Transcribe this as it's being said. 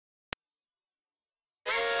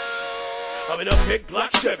I'm in a big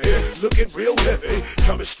black Chevy, looking real heavy,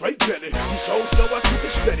 coming straight belly. These hoes know I keep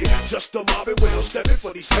it steady, just a mobbing when I'm stepping.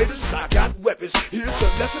 For these haters, I got weapons. Here's a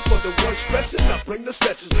lesson for the ones stressing. I bring the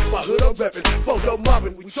sessions, my hood I'm reppin'. Photo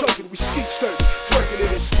mobbing, we choking, we ski skirting, twerking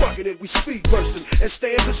it and sparking it, we speed bursting and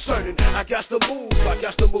staying discerning. I got to move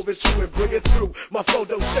it true and bring it through. My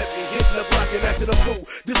photo set me, hitting the block and acting a fool.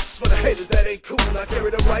 This is for the haters that ain't cool. I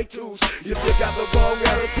carry the right tools. If you got the wrong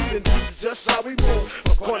attitude, then this is just how we move.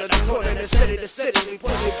 From corner to corner and city to city, we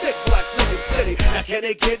pushing big blocks, looking city. Now can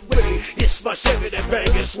they get with me? It's my Chevy that bang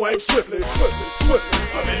and swing swiftly, swiftly, swiftly.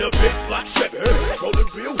 I'm in a big black Chevy, rolling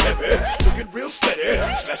real heavy, looking real steady,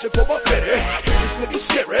 smashing for my fetty. It's looking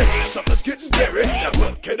scary, something's getting buried. Now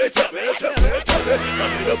what can they tell me? Tell me, tell me.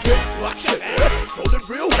 I'm in a big black Chevy, rolling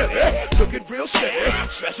real heavy, looking real steady,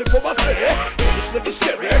 smashing for my fetty. It's looking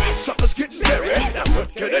scary, something's getting buried. Now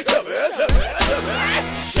what can they tell me? Tell me, tell me.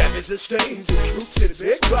 Chevys and stains and coots and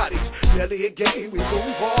big bodies, belly and game, we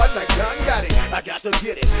move hard like John got it. I got to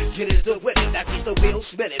get it to win it. That keeps the wheels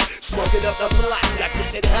spinning, smoking up the block, that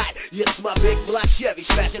keeps it hot. Yes, my big black Chevy,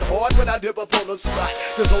 smashing hard when I dip up on the spot.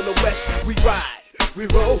 Cause on the west we ride, we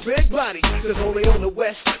roll big bodies. Cause only on the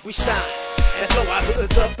west we shine. And throw our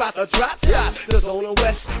hoods up out the drop top. Cause on the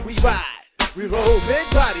west we ride, we roll big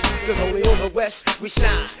bodies. Cause only on the west we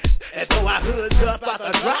shine. And throw our hoods up out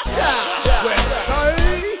the drop top. West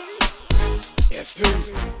side, yes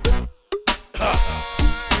dude.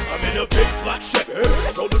 I'm in a big black Chevy,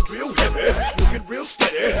 rolling real heavy, looking real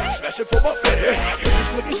steady, smashing for my fetty.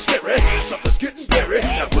 It's looking scary, something's getting buried.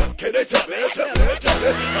 Now what can they tell me? Tell me, tell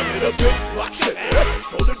me. I'm in a big black Chevy,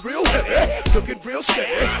 rolling real heavy, looking real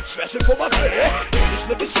steady, smashing for my fetty. It's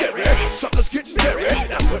looking scary, something's getting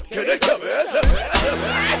buried. Now what can they tell me? Tell me, tell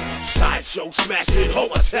me. Sideshow smashing,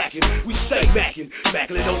 home attacking, we stay macking,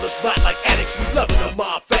 it on the spot like addicts. We loving a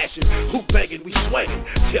mob fashion, hoop banging, we swinging,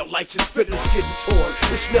 tail lights and fenders getting torn.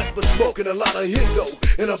 It's nothing but smoking, a lot of Hindo,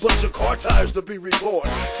 and a bunch of car tires to be reborn.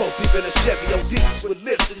 Folk deep in a Chevy, ODs with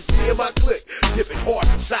lips, it's me and my clique, dipping hard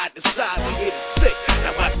from side to side, we get it sick.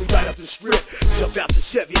 Now watch me right up the strip, jump out the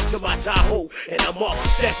Chevy into my Tahoe, and I'm off to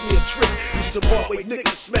stash me a trick. It's the Broadway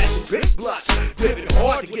niggas smashing big blocks, dipping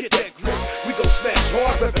hard to get that grip. We gon' smash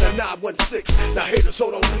hard, reppin' a 916. Now haters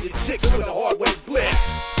hold on to your chicks when the hard way blitz.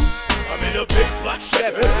 I'm in a big black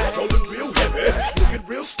Chevy, rolling real heavy, looking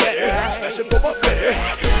real steady, smashing for my fetty.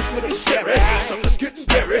 It's looking scary, something's getting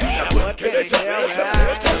buried. Now what can they tell me? Tell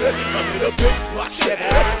me, tell me. I'm in a big black Chevy,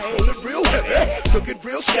 rolling real heavy, looking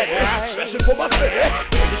real steady, smashing for my fetty.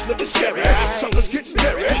 It's looking scary, something's getting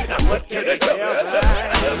buried. Now what can they tell me? Tell me,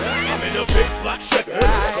 tell me. I'm in a big black Chevy,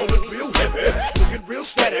 rolling real heavy, looking real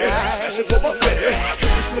steady, smashing for my fetty.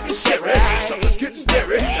 It's looking scary, something's getting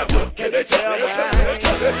buried. Now what can they tell me? Tell me,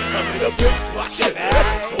 tell me. I'm in a big black Chevy,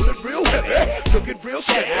 rolling real heavy, looking real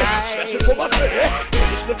steady, smashing for my fetty.